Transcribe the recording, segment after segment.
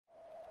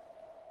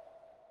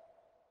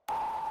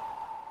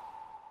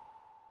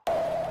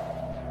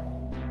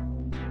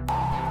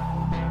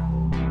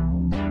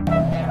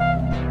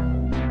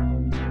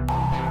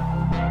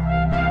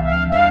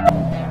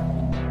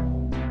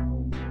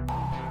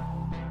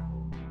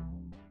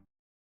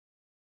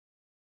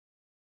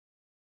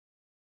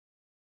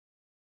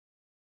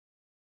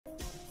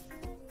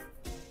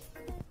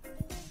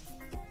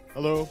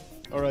Hello.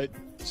 All right.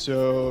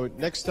 So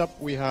next up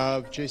we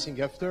have Jason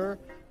Geffner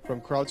from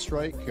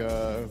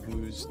CrowdStrike,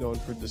 who's known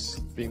for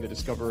being the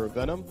discoverer of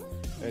Venom,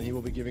 and he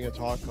will be giving a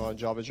talk on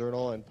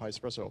JavaJournal and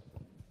PyEspresso.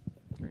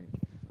 Great.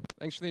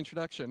 Thanks for the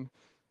introduction.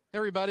 Hey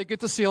everybody, good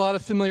to see a lot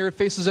of familiar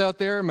faces out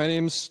there. My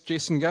name's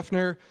Jason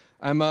Geffner.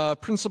 I'm a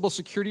principal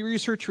security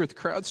researcher with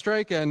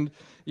CrowdStrike, and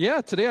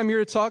yeah, today I'm here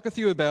to talk with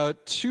you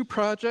about two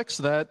projects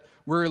that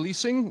we're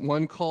releasing,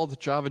 one called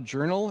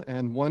JavaJournal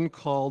and one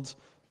called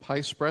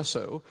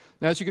PyEspresso.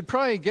 Now, as you could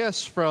probably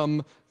guess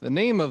from the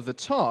name of the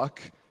talk,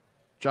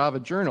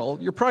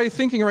 JavaJournal, you're probably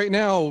thinking right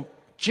now,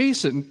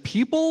 Jason,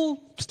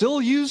 people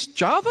still use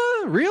Java?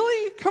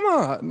 Really? Come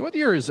on, what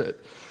year is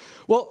it?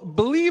 Well,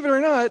 believe it or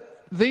not,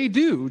 they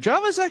do.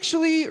 Java is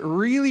actually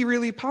really,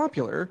 really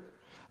popular.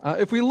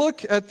 If we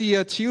look at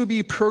the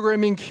TOB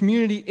Programming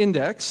Community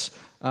Index,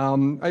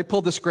 I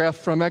pulled this graph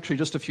from actually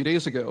just a few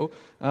days ago.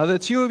 The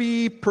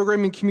TOB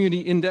Programming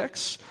Community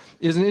Index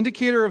is an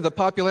indicator of the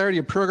popularity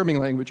of programming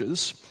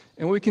languages.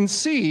 And what we can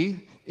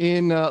see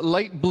in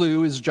light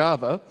blue is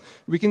Java.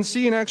 We can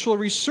see an actual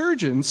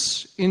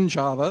resurgence in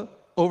Java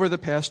over the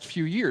past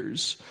few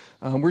years.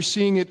 We're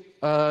seeing that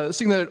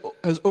it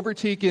has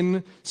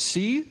overtaken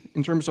C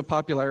in terms of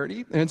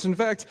popularity, and it's in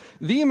fact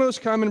the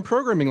most common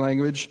programming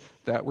language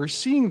that we're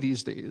seeing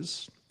these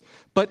days.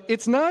 But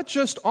it's not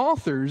just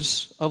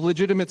authors of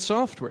legitimate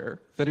software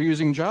that are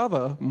using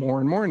Java more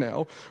and more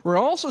now. We're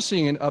also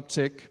seeing an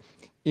uptick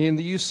in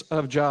the use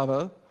of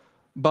Java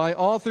by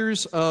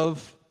authors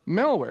of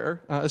malware,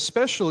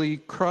 especially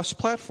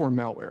cross-platform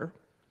malware.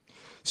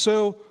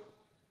 So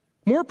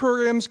more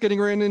programs getting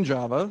written in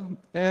Java,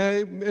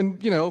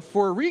 and you know,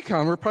 for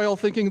REcon, we're probably all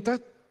thinking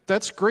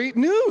that's great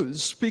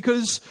news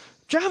because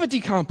Java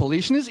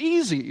decompilation is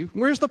easy.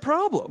 Where's the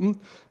problem?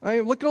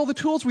 Look at all the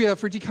tools we have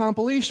for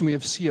decompilation. We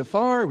have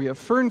CFR, we have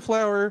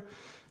Fernflower,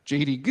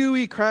 JD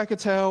GUI,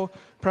 Krakatoa,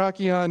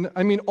 Procyon.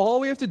 I mean, all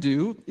we have to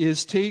do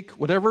is take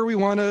whatever we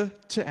want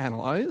to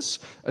analyze,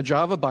 a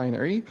Java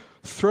binary,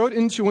 throw it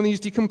into one of these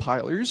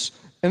decompilers,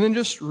 and then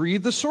just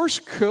read the source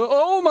code.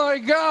 Oh my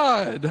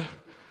God!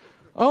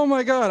 Oh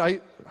my God,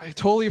 I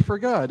totally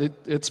forgot.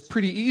 It's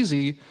pretty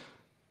easy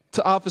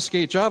to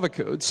obfuscate Java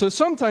code. So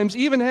sometimes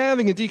even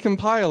having a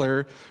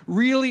decompiler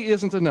really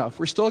isn't enough.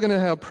 We're still going to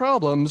have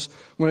problems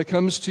when it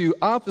comes to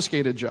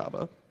obfuscated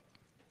Java.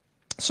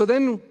 So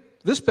then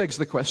this begs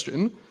the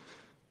question,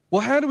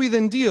 well, how do we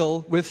then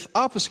deal with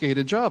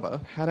obfuscated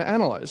Java? How to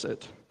analyze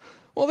it?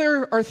 Well,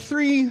 there are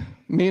three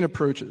main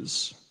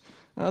approaches.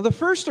 The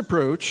first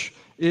approach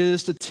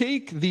is to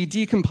take the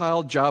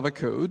decompiled Java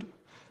code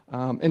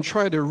and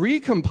try to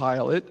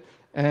recompile it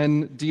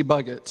and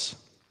debug it.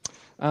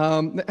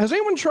 Has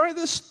anyone tried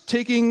this,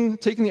 taking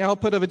the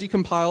output of a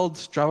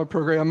decompiled Java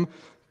program,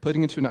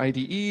 putting it into an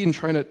IDE and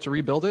trying to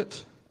rebuild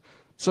it?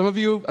 Some of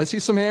you, I see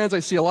some hands, I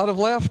see a lot of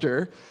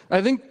laughter.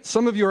 I think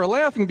some of you are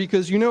laughing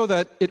because you know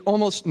that it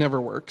almost never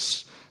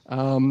works.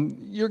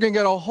 You're going to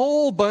get a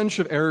whole bunch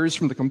of errors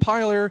from the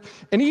compiler,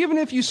 and even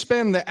if you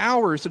spend the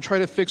hours to try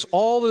to fix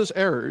all those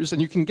errors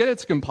and you can get it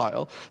to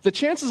compile, the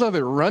chances of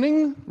it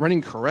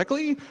running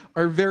correctly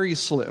are very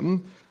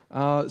slim.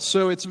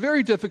 So it's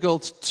very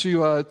difficult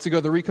to go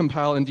the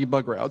recompile and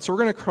debug route. So we're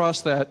going to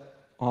cross that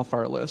off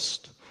our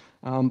list.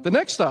 The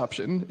next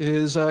option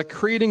is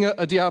creating a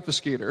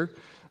deobfuscator.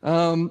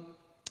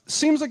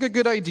 Seems like a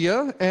good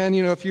idea, and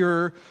you know, if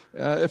you're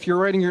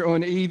writing your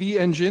own AV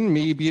engine,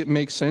 maybe it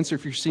makes sense. Or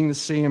if you're seeing the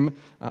same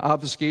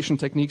obfuscation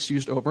techniques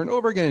used over and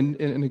over again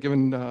in a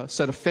given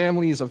set of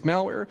families of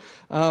malware.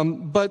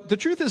 But the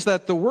truth is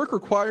that the work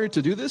required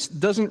to do this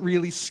doesn't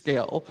really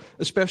scale,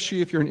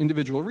 especially if you're an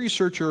individual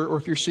researcher or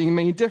if you're seeing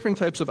many different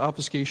types of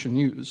obfuscation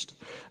used.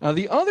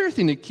 The other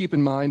thing to keep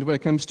in mind when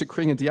it comes to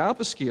creating a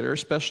deobfuscator,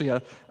 especially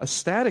a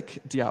static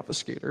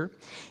deobfuscator,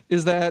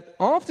 is that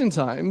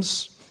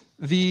oftentimes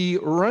the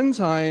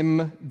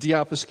runtime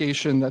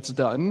deobfuscation that's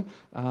done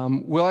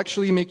will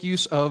actually make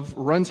use of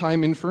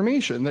runtime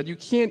information that you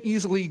can't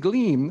easily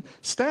glean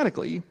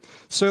statically.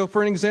 So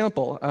for an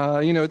example,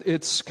 you know,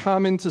 it's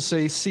common to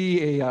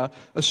see a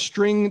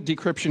string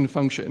decryption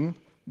function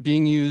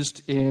being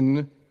used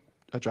in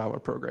a Java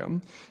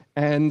program.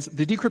 And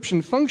the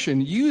decryption function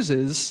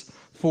uses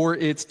for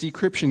its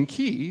decryption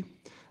key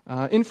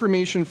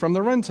information from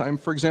the runtime.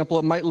 For example,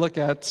 it might look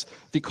at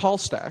the call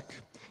stack,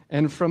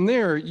 and from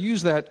there,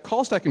 use that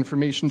call stack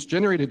information to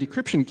generate a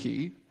decryption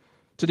key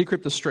to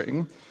decrypt the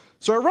string.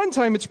 So at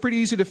runtime, it's pretty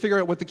easy to figure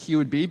out what the key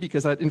would be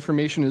because that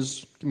information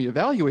can be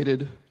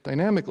evaluated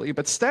dynamically.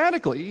 But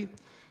statically,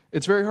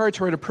 it's very hard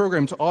to write a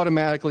program to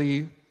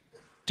automatically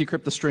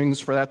decrypt the strings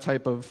for that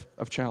type of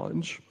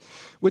challenge.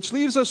 Which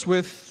leaves us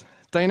with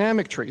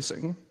dynamic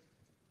tracing.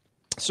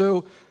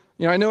 So,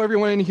 you know, I know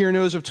everyone in here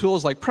knows of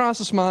tools like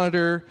Process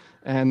Monitor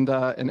and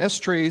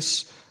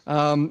strace.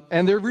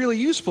 And they're really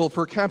useful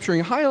for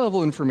capturing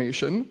high-level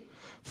information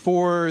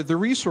for the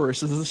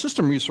resources, the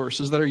system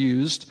resources that are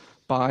used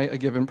by a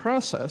given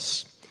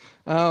process.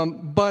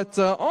 But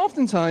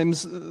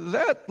oftentimes,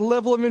 that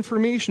level of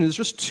information is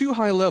just too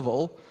high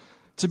level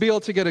to be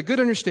able to get a good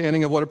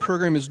understanding of what a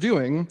program is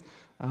doing,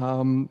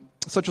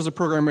 such as a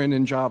program written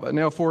in Java.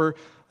 Now, for,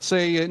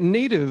 say,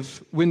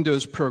 native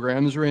Windows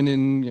programs written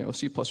in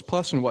C++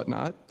 and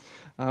whatnot,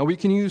 we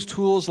can use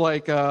tools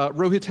like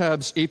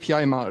Rohitab's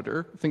API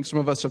Monitor. I think some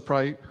of us have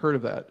probably heard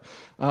of that.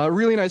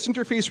 Really nice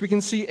interface. We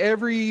can see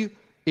every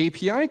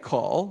API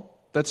call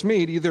that's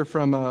made either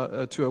from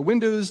to a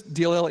Windows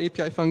DLL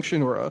API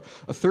function or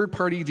a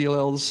third-party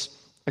DLL's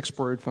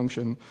exported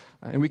function.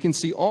 And we can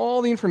see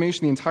all the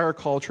information, the entire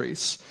call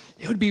trace.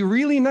 It would be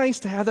really nice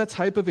to have that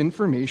type of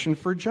information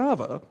for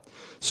Java.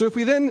 So if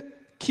we then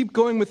keep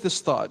going with this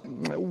thought,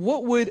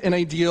 what would an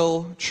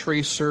ideal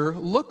tracer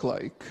look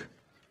like?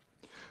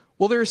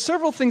 Well, there are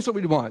several things that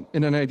we'd want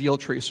in an ideal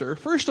tracer.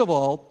 First of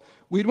all,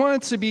 we'd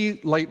want it to be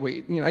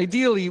lightweight.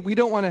 Ideally, we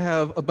don't want to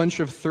have a bunch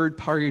of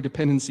third-party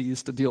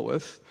dependencies to deal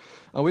with.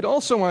 We'd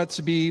also want it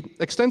to be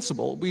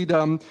extensible. We'd,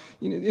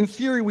 in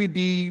theory, we'd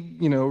be,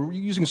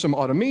 using some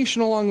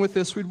automation along with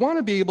this. We'd want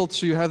to be able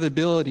to have the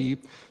ability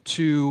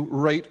to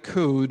write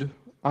code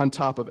on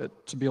top of it,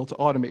 to be able to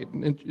automate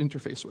and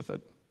interface with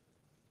it.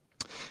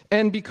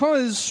 And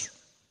because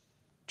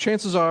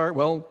chances are,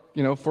 well,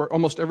 for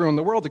almost everyone in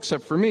the world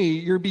except for me,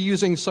 you'll be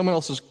using someone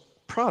else's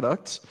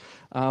product,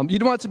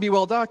 you'd want it to be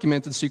well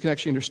documented so you can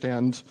actually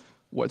understand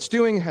what it's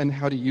doing and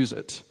how to use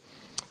it.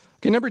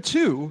 Okay, number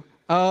two,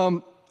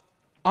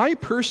 I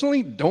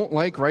personally don't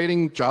like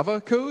writing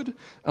Java code. And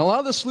a lot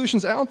of the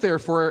solutions out there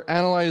for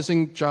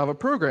analyzing Java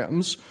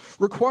programs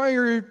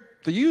require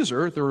the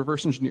user, the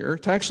reverse engineer,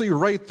 to actually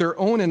write their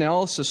own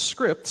analysis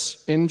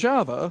scripts in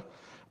Java.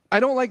 I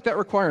don't like that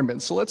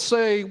requirement. So let's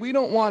say we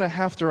don't want to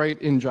have to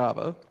write in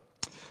Java.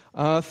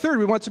 Third,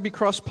 we want it to be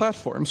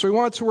cross-platform. So we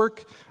want it to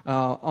work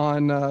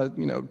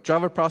on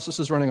Java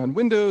processes running on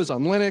Windows,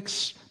 on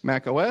Linux,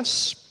 Mac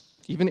OS,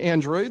 even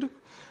Android.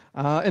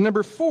 And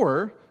number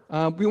four,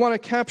 we want to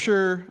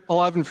capture a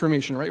lot of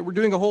information, right? We're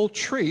doing a whole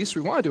trace.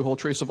 We want to do a whole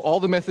trace of all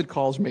the method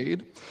calls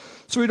made.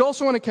 So we'd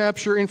also want to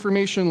capture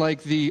information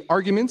like the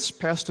arguments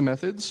passed to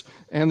methods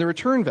and the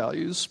return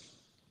values.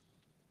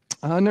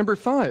 Number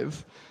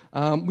five,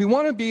 we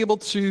want to be able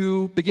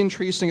to begin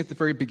tracing at the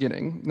very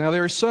beginning. Now,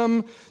 there are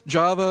some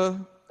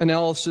Java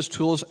analysis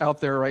tools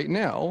out there right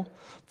now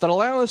that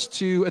allow us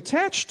to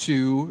attach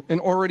to an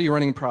already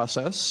running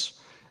process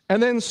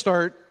and then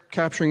start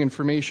capturing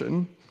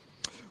information.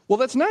 Well,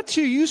 that's not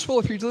too useful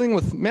if you're dealing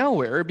with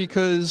malware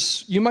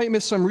because you might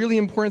miss some really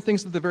important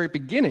things at the very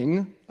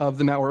beginning of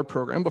the malware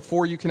program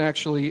before you can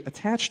actually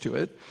attach to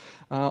it.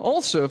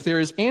 Also, if there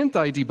is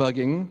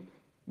anti-debugging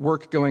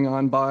work going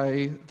on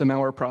by the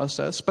malware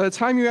process, by the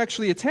time you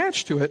actually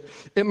attach to it,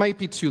 it might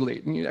be too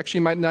late. And you actually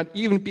might not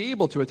even be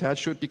able to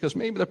attach to it because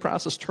maybe the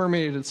process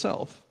terminated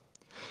itself.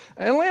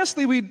 And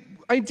lastly, we'd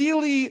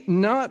ideally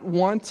not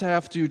want to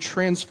have to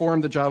transform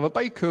the Java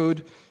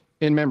bytecode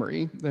in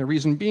memory. The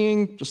reason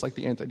being, just like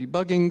the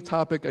anti-debugging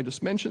topic I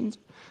just mentioned,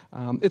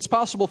 it's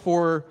possible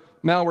for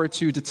malware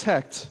to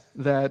detect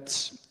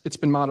that it's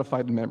been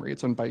modified in memory,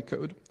 it's on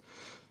bytecode.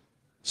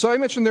 So I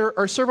mentioned there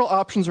are several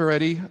options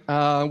already.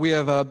 We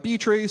have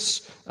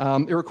btrace.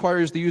 It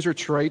requires the user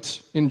to write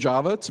in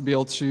Java to be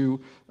able to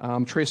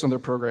trace on their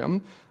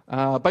program.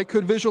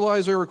 Bytecode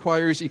visualizer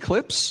requires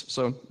Eclipse,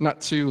 so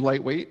not too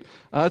lightweight.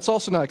 It's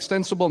also not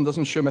extensible and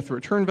doesn't show method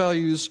return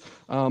values.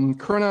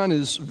 Chronon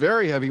is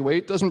very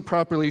heavyweight, doesn't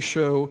properly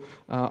show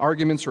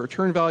arguments or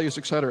return values,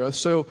 etc.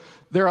 So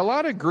there are a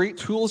lot of great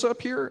tools up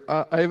here.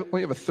 I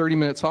only have a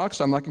 30-minute talk,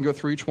 so I'm not going to go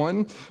through each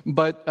one.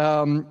 But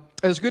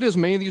as good as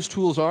many of these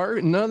tools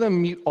are, none of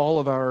them meet all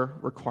of our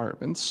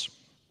requirements.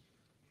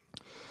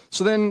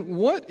 So then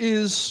what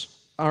is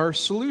our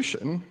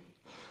solution?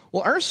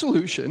 Well, our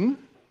solution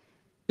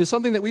is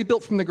something that we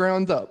built from the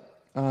ground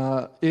up.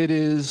 It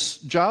is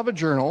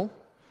JavaJournal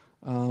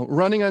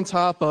running on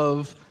top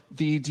of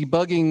the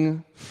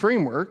debugging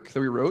framework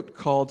that we wrote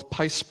called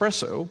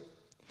Pyspresso.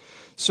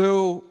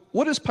 So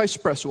what is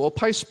Pyspresso? Well,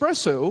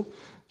 Pyspresso,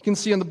 you can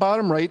see on the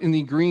bottom right in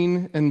the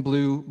green and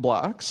blue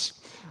blocks,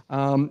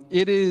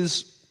 it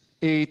is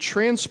a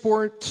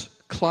transport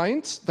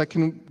client that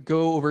can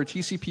go over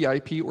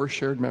TCP/IP or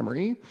shared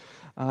memory,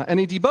 and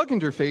a debug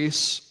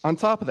interface on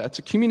top of that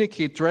to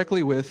communicate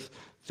directly with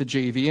the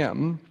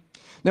JVM.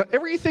 Now,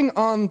 everything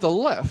on the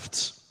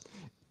left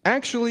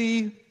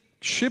actually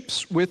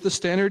ships with the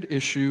standard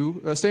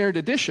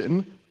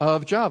edition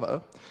of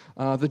Java.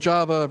 The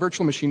Java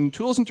Virtual Machine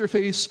Tools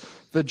interface,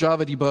 the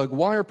Java Debug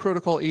Wire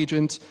Protocol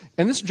agent,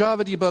 and this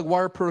Java Debug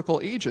Wire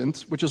Protocol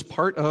agent, which is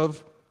part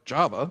of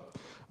Java,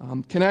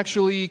 can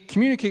actually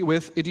communicate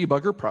with a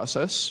debugger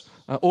process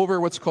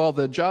over what's called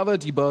the Java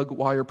Debug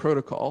Wire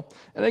Protocol.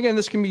 And again,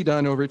 this can be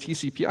done over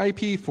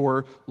TCP/IP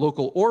for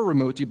local or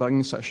remote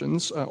debugging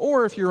sessions,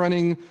 or if you're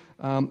running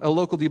a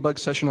local debug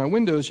session on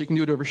Windows, you can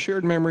do it over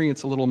shared memory.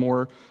 It's a little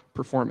more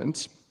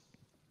performant.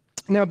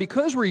 Now,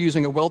 because we're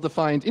using a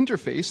well-defined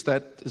interface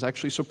that is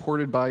actually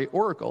supported by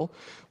Oracle,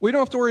 we don't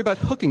have to worry about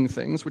hooking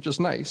things, which is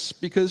nice.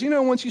 Because,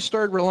 once you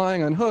start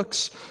relying on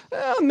hooks,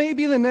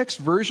 maybe the next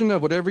version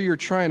of whatever you're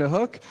trying to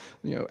hook,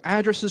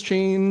 addresses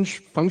change,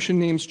 function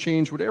names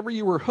change, whatever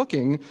you were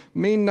hooking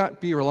may not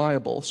be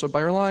reliable. So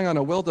by relying on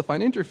a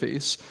well-defined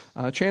interface,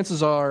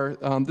 chances are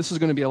this is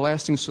going to be a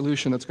lasting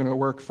solution that's going to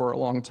work for a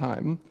long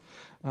time.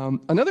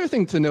 Another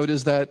thing to note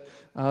is that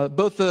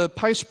both the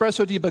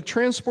PySpresso debug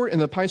transport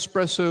and the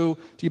PySpresso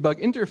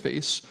debug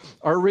interface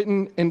are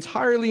written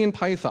entirely in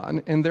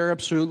Python, and there are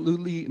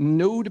absolutely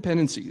no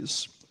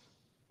dependencies.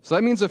 So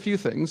that means a few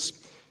things.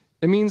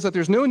 It means that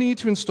there's no need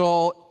to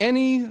install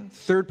any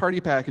third-party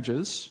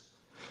packages.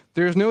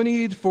 There's no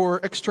need for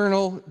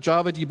external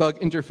Java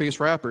debug interface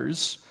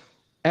wrappers.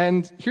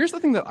 And here's the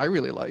thing that I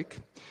really like.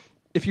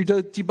 If you're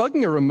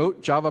debugging a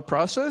remote Java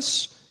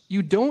process,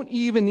 you don't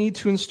even need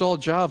to install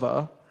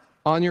Java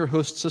on your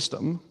host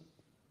system.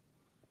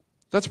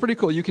 That's pretty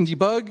cool. You can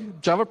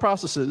debug Java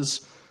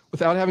processes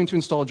without having to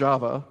install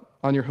Java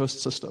on your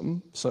host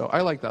system. So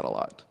I like that a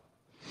lot.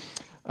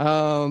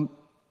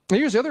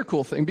 Here's the other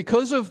cool thing.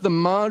 Because of the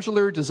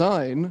modular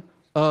design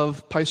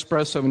of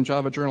PySpresso and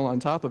JavaJournal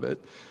on top of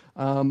it,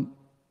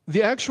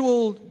 the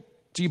actual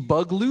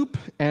debug loop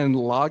and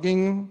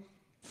logging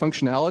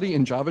functionality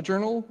in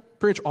JavaJournal,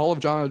 pretty much all of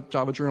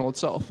JavaJournal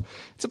itself,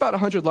 it's about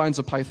 100 lines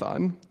of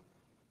Python.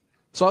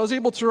 So I was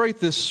able to write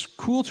this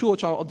cool tool,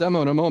 which I'll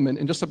demo in a moment,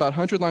 in just about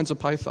 100 lines of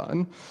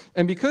Python.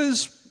 And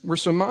because we're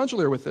so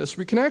modular with this,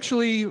 we can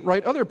actually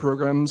write other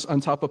programs on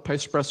top of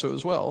PySpresso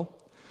as well.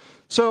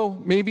 So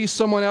maybe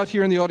someone out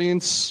here in the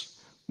audience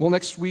will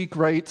next week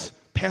write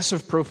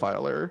passive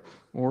profiler,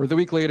 or the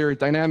week later,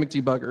 dynamic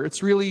debugger.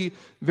 It's really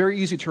very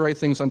easy to write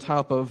things on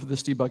top of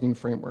this debugging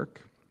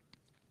framework.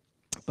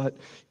 But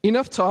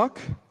enough talk.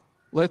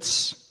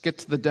 Let's get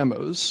to the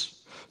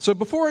demos. So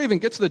before I even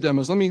get to the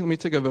demos, let me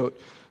take a vote.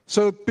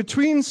 So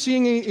between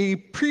seeing a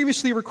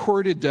previously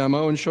recorded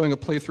demo and showing a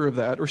playthrough of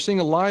that, or seeing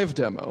a live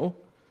demo,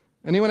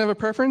 anyone have a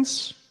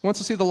preference? Who wants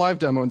to see the live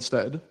demo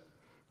instead?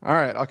 All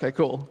right, okay,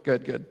 cool,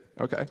 good,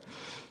 okay.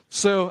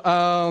 So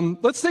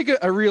let's take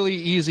a really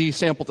easy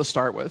sample to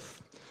start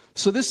with.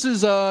 So this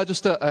is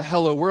just a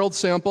hello world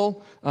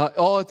sample.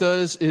 All it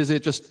does is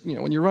it just,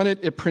 when you run it,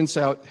 it prints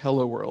out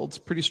hello world. It's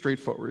pretty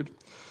straightforward.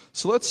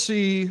 So let's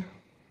see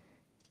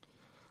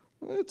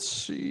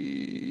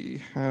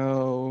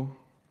how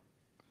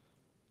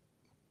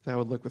that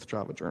would look with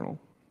JavaJournal.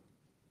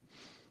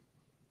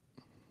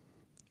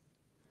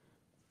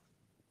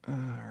 All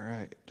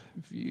right,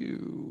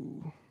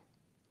 view,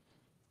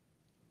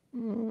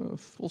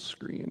 full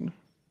screen.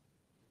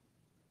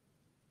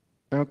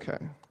 Okay.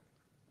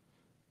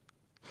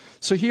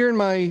 So here in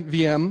my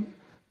VM,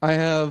 I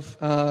have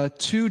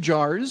 2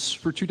 jars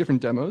for 2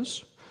 different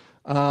demos.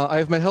 I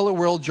have my Hello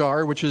World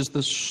jar, which is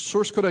the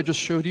source code I just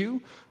showed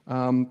you,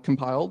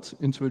 compiled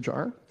into a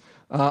jar.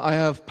 I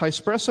have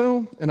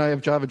PySpresso, and I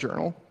have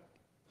JavaJournal.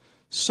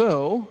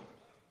 So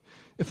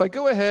if I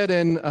go ahead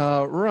and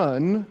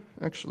run,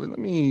 actually, let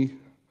me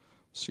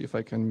see if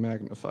I can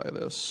magnify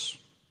this.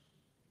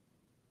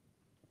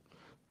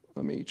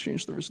 Let me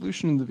change the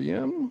resolution in the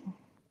VM.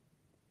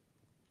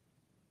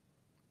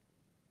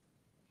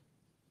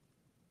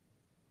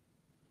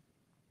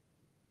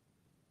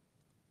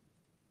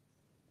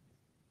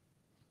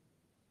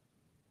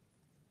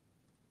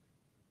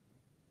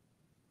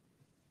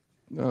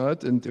 No, that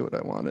didn't do what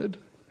I wanted.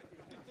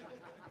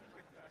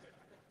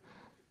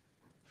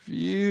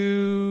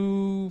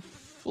 View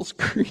full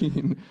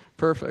screen.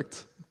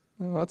 Perfect.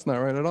 No, that's not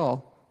right at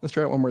all. Let's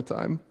try it one more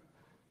time.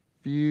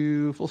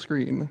 View full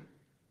screen.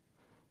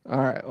 All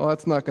right, well,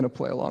 that's not going to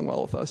play along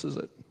well with us, is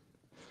it?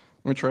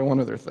 Let me try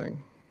one other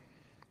thing.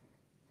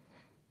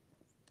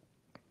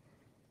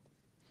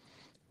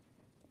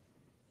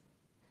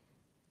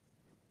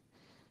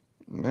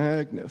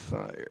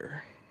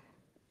 Magnifier.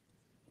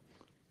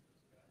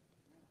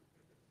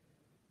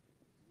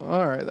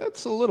 All right,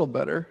 that's a little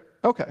better.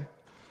 Okay,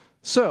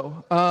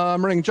 so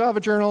I'm running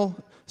JavaJournal,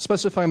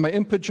 specifying my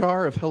input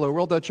jar of hello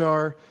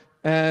world.jar,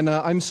 and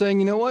I'm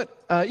saying, you know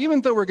what?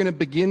 Even though we're going to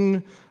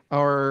begin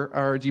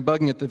our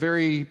debugging at the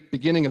very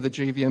beginning of the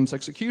JVM's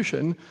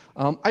execution,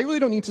 I really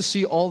don't need to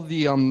see all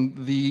the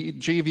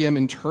JVM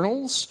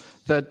internals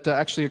that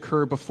actually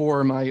occur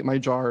before my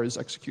jar is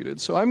executed.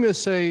 So I'm going to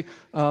say,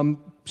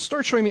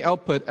 start showing me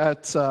output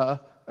at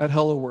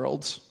hello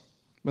world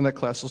when that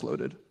class is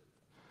loaded.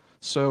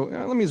 So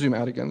let me zoom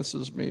out again. This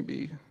is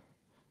maybe,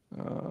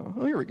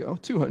 oh, here we go,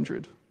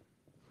 200.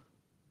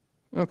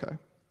 Okay.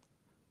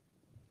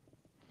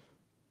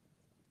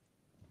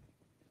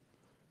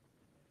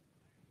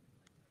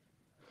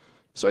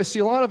 So I see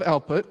a lot of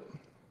output.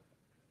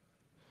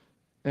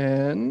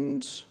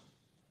 And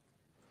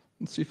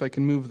let's see if I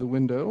can move the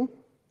window.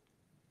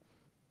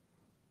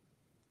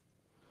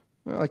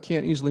 Well, I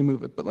can't easily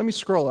move it, but let me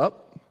scroll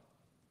up.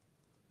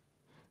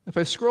 If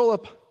I scroll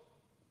up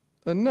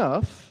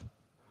enough,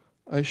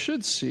 I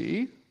should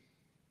see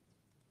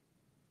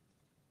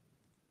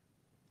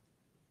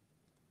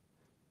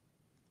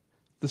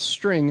the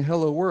string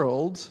hello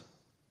world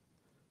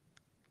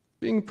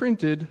being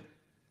printed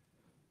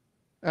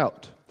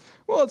out.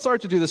 Well, it's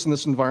hard to do this in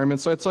this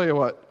environment, so I tell you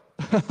what,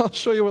 I'll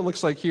show you what it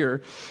looks like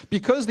here.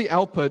 Because the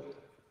output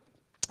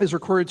is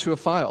recorded to a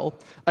file,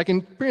 I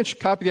can pretty much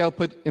copy the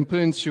output and put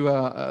it into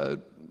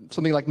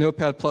something like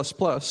Notepad++,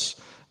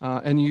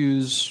 and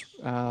use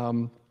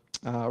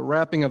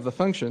wrapping of the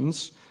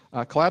functions,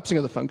 collapsing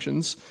of the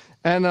functions.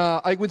 And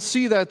I would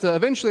see that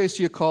eventually I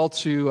see a call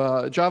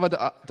to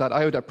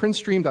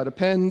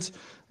java.io.printstream.append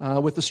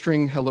with the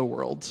string hello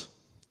world.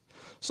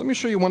 So let me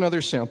show you one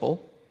other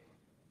sample.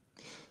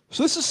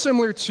 So this is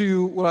similar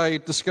to what I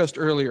discussed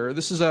earlier.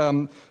 This is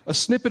a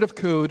snippet of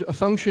code, a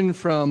function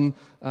from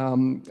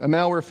a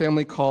malware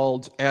family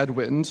called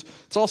Adwind.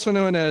 It's also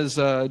known as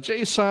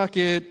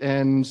JSocket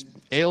and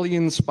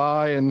Alien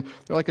Spy, and there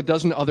are like a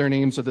dozen other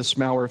names of this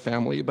malware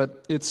family,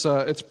 but it's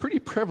pretty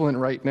prevalent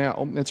right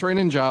now. It's written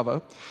in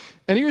Java.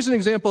 And here's an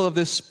example of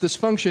this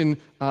function,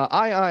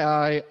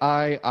 JSocket.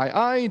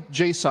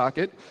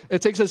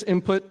 It takes as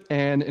input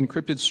an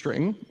encrypted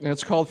string, and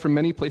it's called from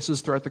many places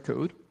throughout the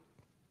code.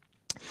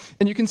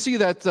 And you can see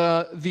that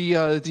the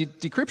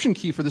decryption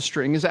key for the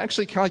string is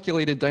actually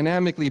calculated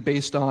dynamically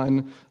based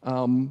on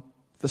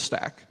the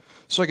stack.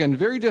 So again,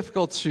 very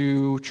difficult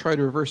to try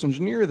to reverse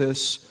engineer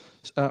this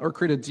or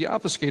create a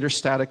deobfuscator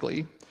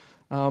statically.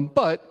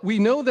 But we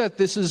know that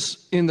this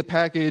is in the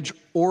package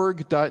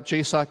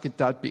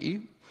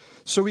org.jsocket.b.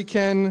 So we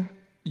can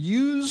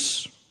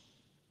use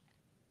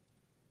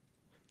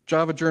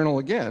JavaJournal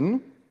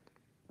again,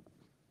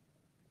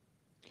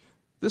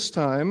 this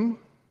time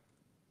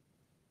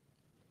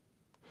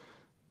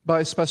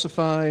by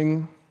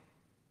specifying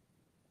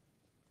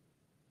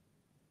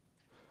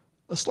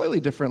a slightly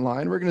different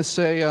line. We're going to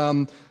say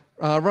run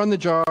the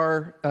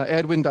jar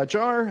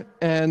adwin.jar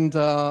and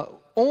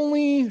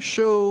only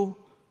show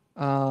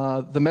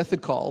the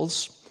method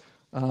calls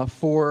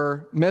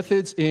for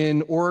methods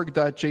in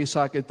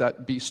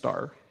org.jsocket.b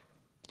star.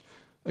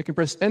 I can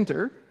press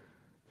enter,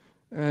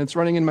 and it's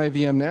running in my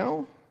VM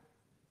now.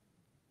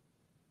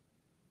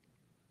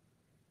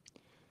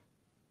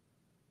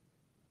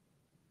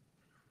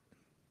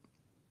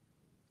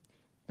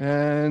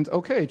 And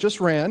OK,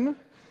 just ran.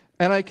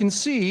 And I can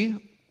see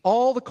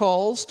all the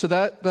calls to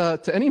that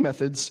to any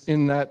methods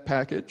in that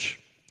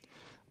package.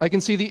 I can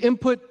see the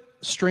input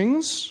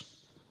strings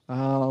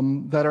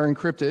that are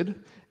encrypted,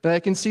 and I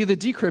can see the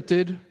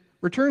decrypted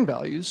return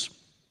values.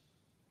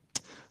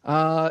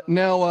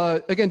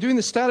 Now, again, doing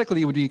this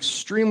statically would be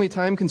extremely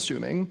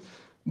time-consuming,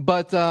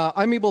 but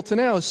I'm able to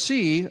now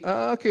see,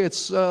 OK,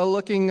 it's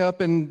looking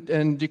up and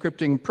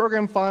decrypting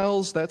program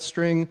files, that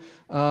string,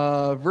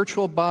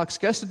 VirtualBox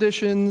guest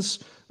editions,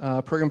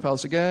 program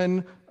files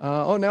again.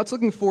 Oh, now it's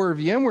looking for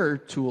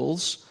VMware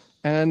tools,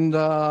 and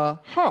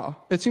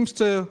it seems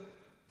to,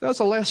 that was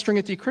the last string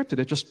it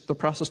decrypted. The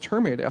process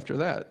terminated after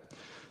that.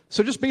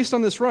 So just based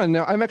on this run,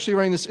 now I'm actually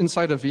running this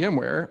inside of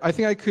VMware. I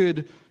think I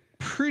could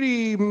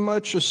pretty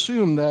much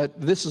assume that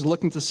this is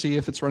looking to see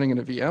if it's running in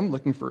a VM,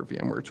 looking for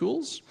VMware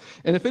tools.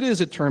 And if it is,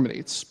 it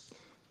terminates.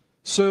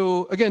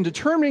 So again,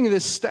 determining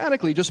this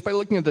statically just by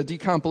looking at the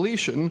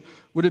decompilation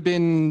would have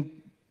been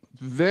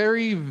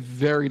very,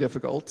 very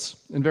difficult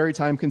and very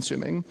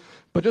time-consuming.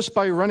 But just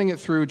by running it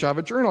through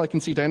JavaJournal, I can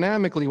see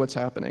dynamically what's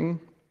happening.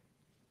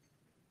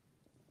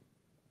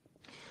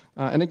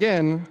 And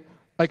again,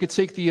 I could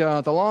take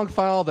the log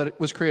file that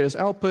was created as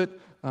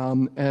output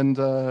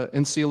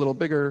and see a little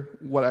bigger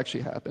what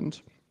actually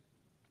happened.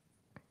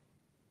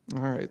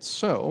 All right,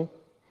 so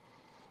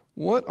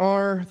what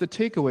are the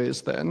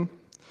takeaways then?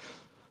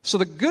 So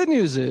the good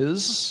news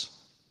is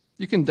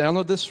you can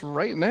download this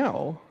right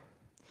now.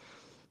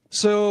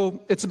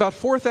 So it's about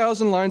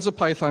 4,000 lines of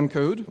Python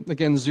code,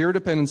 again, 0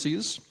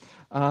 dependencies,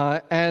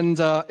 and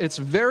it's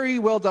very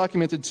well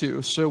documented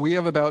too. So we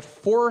have about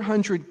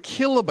 400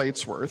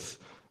 kilobytes worth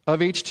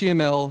of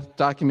HTML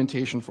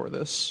documentation for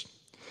this.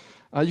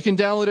 You can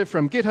download it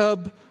from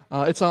GitHub.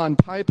 It's on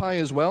PyPy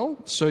as well,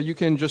 so you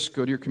can just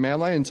go to your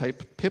command line and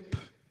type pip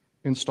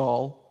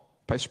install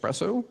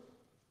Pyspresso,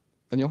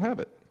 and you'll have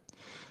it.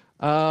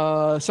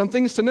 Some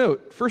things to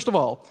note. First of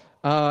all,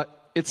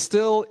 it's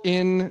still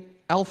in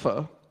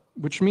alpha,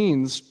 which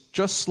means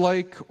just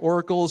like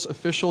Oracle's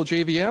official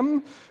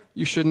JVM,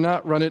 you should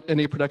not run it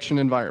in a production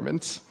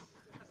environment.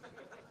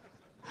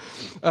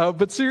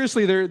 But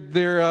seriously, it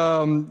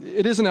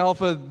is an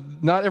alpha.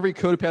 Not every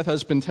code path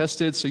has been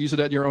tested, so use it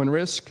at your own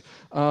risk.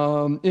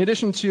 In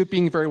addition to it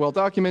being very well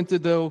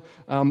documented, though,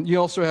 you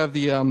also have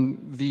the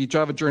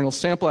JavaJournal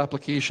sample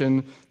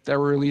application that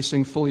we're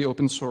releasing fully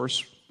open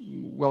source,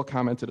 well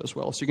commented as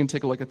well. So you can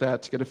take a look at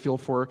that to get a feel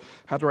for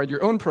how to write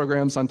your own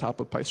programs on top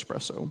of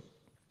Pyspresso.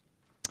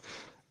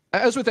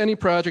 As with any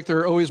project, there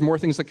are always more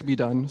things that can be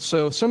done.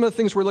 So some of the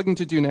things we're looking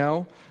to do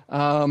now,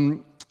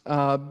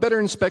 better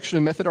inspection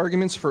of method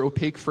arguments for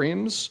opaque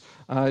frames,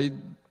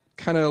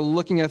 kind of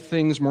looking at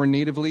things more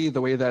natively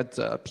the way that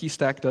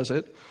pstack does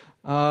it.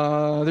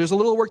 There's a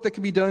little work that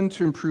can be done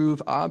to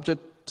improve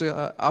object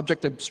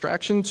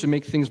abstraction to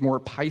make things more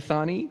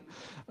Python-y.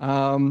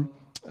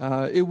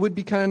 It would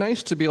be kind of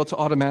nice to be able to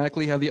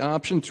automatically have the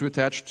option to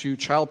attach to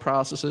child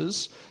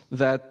processes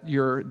that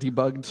your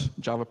debugged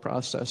Java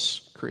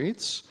process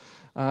creates.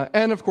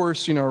 And of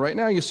course, right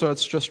now you saw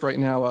it's just right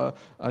now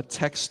a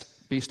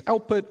text-based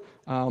output.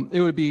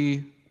 It would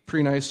be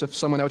pretty nice if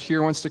someone out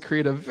here wants to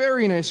create a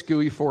very nice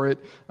GUI for it,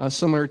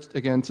 similar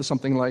again to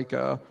something like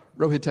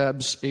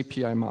Rohitab's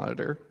API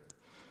monitor.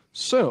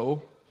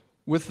 So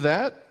with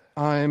that,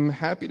 I'm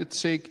happy to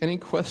take any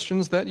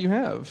questions that you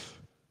have.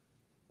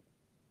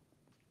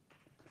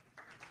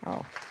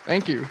 Oh,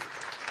 thank you.